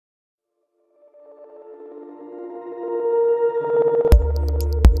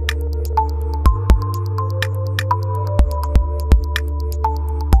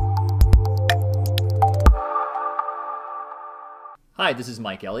Hi, this is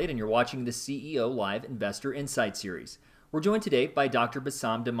Mike Elliott, and you're watching the CEO Live Investor Insight Series. We're joined today by Dr.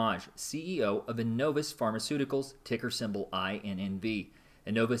 Bassam Damaj, CEO of Innovus Pharmaceuticals, ticker symbol INNV.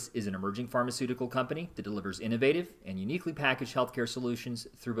 Innovus is an emerging pharmaceutical company that delivers innovative and uniquely packaged healthcare solutions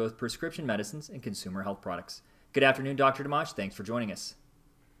through both prescription medicines and consumer health products. Good afternoon, Dr. Damaj. Thanks for joining us.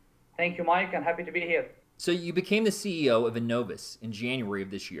 Thank you, Mike. I'm happy to be here. So you became the CEO of Innovus in January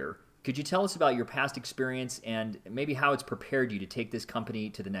of this year. Could you tell us about your past experience and maybe how it's prepared you to take this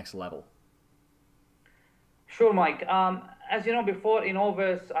company to the next level? Sure, Mike. As you know, before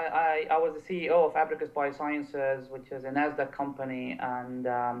Innovus, I was the CEO of Apricus Biosciences, which is a NASDAQ company, and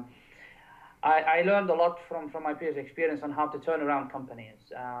I learned a lot from my previous experience on how to turn around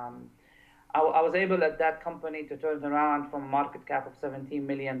companies. I was able at that company to turn around from a market cap of 17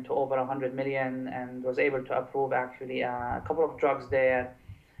 million to over 100 million, and was able to approve actually a couple of drugs there,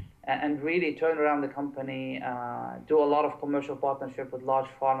 and really turn around the company, do a lot of commercial partnership with large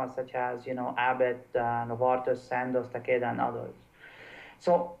pharma such as, Abbott, Novartis, Sandoz, Takeda, and others.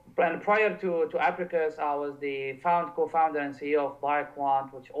 So, and prior to Apricus, I was the co-founder and CEO of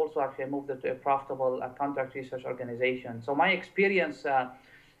BioQuant, which also actually moved it to a profitable contract research organization. So my experience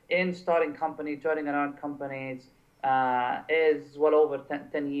in starting company, turning around companies, is well over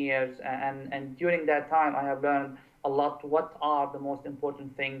 10 years. And during that time, I have learned a lot what are the most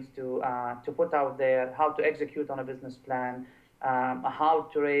important things to put out there, how to execute on a business plan, how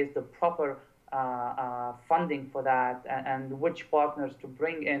to raise the proper funding for that, and which partners to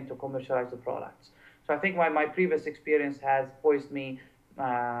bring in to commercialize the products. So I think my previous experience has poised me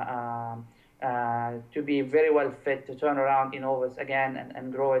to be very well fit to turn around Innovus again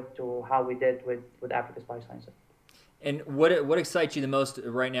and grow it to how we did with Apricus Biosciences. And what excites you the most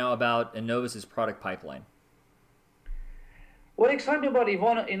right now about Innovus's product pipeline? What excites me about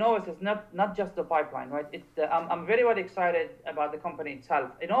Innovus is not just the pipeline, right? I'm very, very excited about the company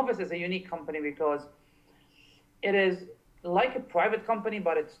itself. Innovus is a unique company because it is like a private company,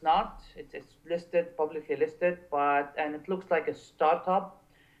 but it's not. It's listed, publicly listed, and it looks like a startup.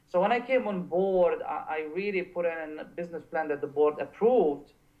 So when I came on board, I really put in a business plan that the board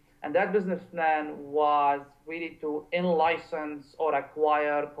approved, and that business plan was really to in-license or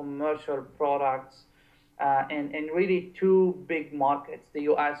acquire commercial products in really two big markets, the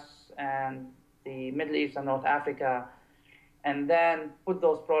US and the Middle East and North Africa, and then put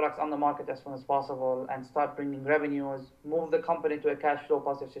those products on the market as soon as possible and start bringing revenues, move the company to a cash flow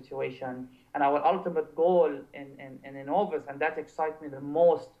positive situation. And our ultimate goal in Innovus, and that excites me the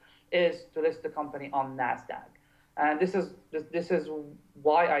most, is to list the company on NASDAQ. And this is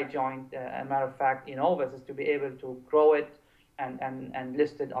why I joined, as a matter of fact, Innovus, is to be able to grow it and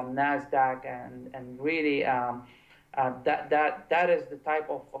listed on NASDAQ, and really that is the type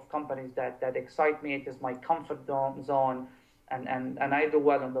of companies that excite me. It is my comfort zone, and I do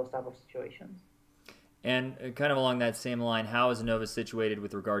well in those type of situations. And kind of along that same line, how is Innovus situated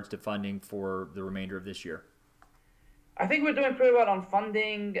with regards to funding for the remainder of this year? I think we're doing pretty well on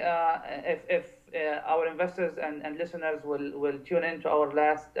funding. If our investors and listeners will tune into our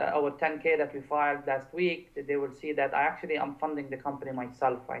 10K that we filed last week, they will see that I'm funding the company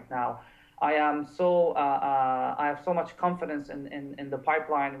myself right now. I have so much confidence in the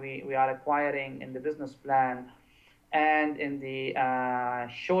pipeline we are acquiring, in the business plan, and in the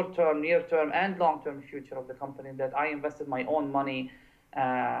short-term, near-term, and long-term future of the company, that I invested my own money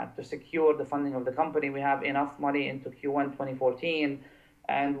to secure the funding of the company. We have enough money into Q1 2014,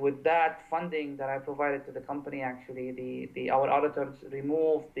 and with that funding that I provided to the company, actually, our auditors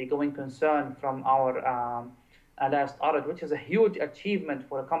removed the going concern from our last audit, which is a huge achievement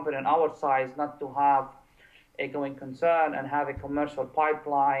for a company in our size, not to have a going concern and have a commercial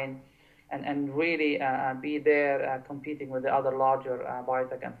pipeline, and really be there competing with the other larger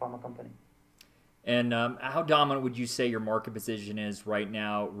biotech and pharma companies. And how dominant would you say your market position is right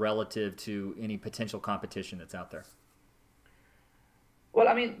now relative to any potential competition that's out there? Well,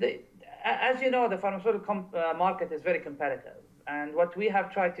 I mean, as you know, the pharmaceutical market is very competitive. And what we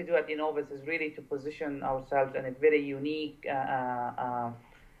have tried to do at Innovus is really to position ourselves in a very unique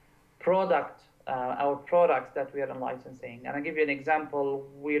product, our products that we are licensing. And I'll give you an example.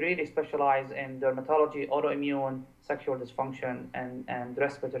 We really specialize in dermatology, autoimmune, sexual dysfunction, and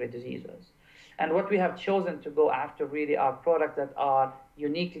respiratory diseases. And what we have chosen to go after really are products that are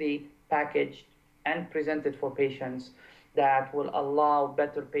uniquely packaged and presented for patients that will allow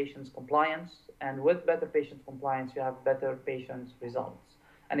better patients' compliance. And with better patient compliance, you have better patients' results.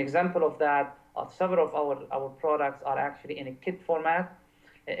 An example of that, several of our products are actually in a kit format.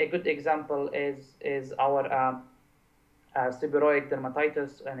 A good example is our seborrheic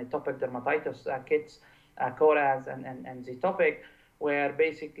dermatitis and atopic dermatitis kits, Coraz and Z-Topic, where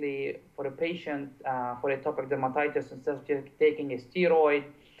basically for a patient for atopic dermatitis, instead of just taking a steroid,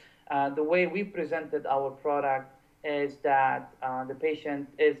 the way we presented our product is that the patient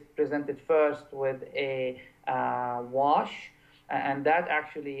is presented first with a wash, and that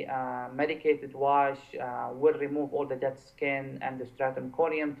actually medicated wash will remove all the dead skin and the stratum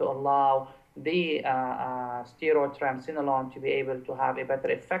corneum to allow the steroid triamcinolone to be able to have a better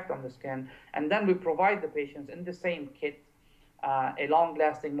effect on the skin. And then we provide the patients in the same kit a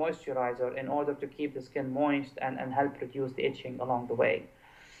long-lasting moisturizer in order to keep the skin moist and help reduce the itching along the way.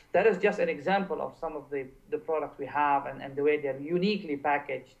 That is just an example of some of the products we have and the way they're uniquely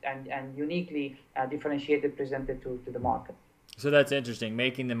packaged and uniquely differentiated, presented to the market. So that's interesting,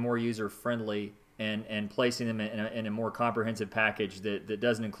 making them more user-friendly and placing them in a more comprehensive package that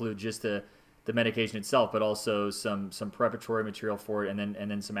doesn't include just the medication itself, but also some preparatory material for it,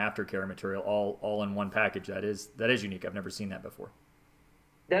 and then some aftercare material, all in one package. That is unique. I've never seen that before.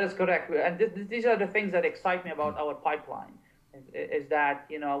 That is correct. And these are the things that excite me about our pipeline. Is that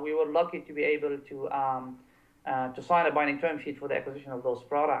we were lucky to be able to sign a binding term sheet for the acquisition of those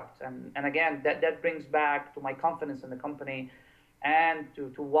products, and again that brings back to my confidence in the company and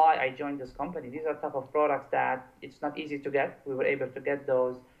to why I joined this company. These are type of products that it's not easy to get. We were able to get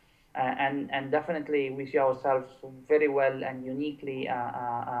those, and definitely we see ourselves very well and uniquely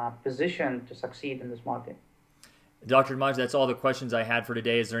positioned to succeed in this market. Dr. Damaj, that's all the questions I had for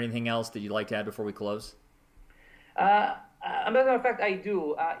today. Is there anything else that you'd like to add before we close? As a matter of fact, I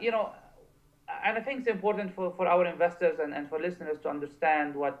do. And I think it's important for our investors and for listeners to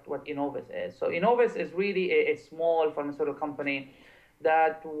understand what Innovus is. So Innovus is really a small pharmaceutical company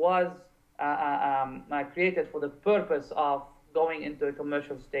that was created for the purpose of going into a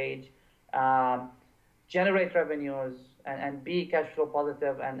commercial stage, generate revenues, and be cash flow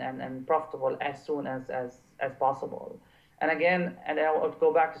positive and profitable as soon as possible. And again, and I would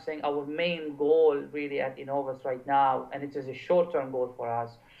go back to saying our main goal really at Innovus right now, and it is a short-term goal for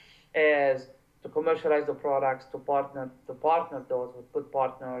us, is to commercialize the products, to partner those with good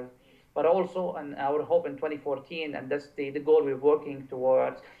partners, but also, and our hope in 2014, and that's the goal we're working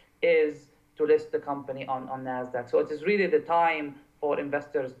towards, is to list the company on NASDAQ. So it is really the time for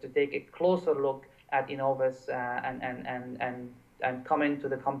investors to take a closer look at Innovus and come into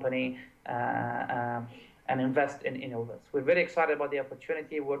the company and invest in Innovus. We're very excited about the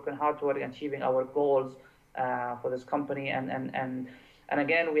opportunity, working hard toward achieving our goals for this company. And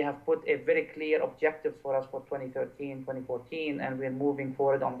again, we have put a very clear objectives for us for 2013, 2014, and we're moving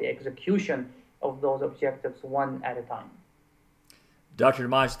forward on the execution of those objectives one at a time. Dr.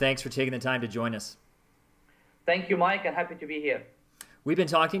 Damaj, thanks for taking the time to join us. Thank you, Mike, and happy to be here. We've been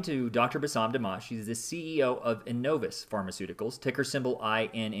talking to Dr. Bassam Damaj. He's the CEO of Innovus Pharmaceuticals, ticker symbol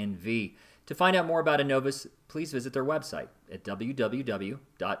INNV. To find out more about Innovus, please visit their website at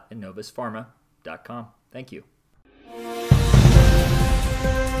www.innovuspharma.com. Thank you.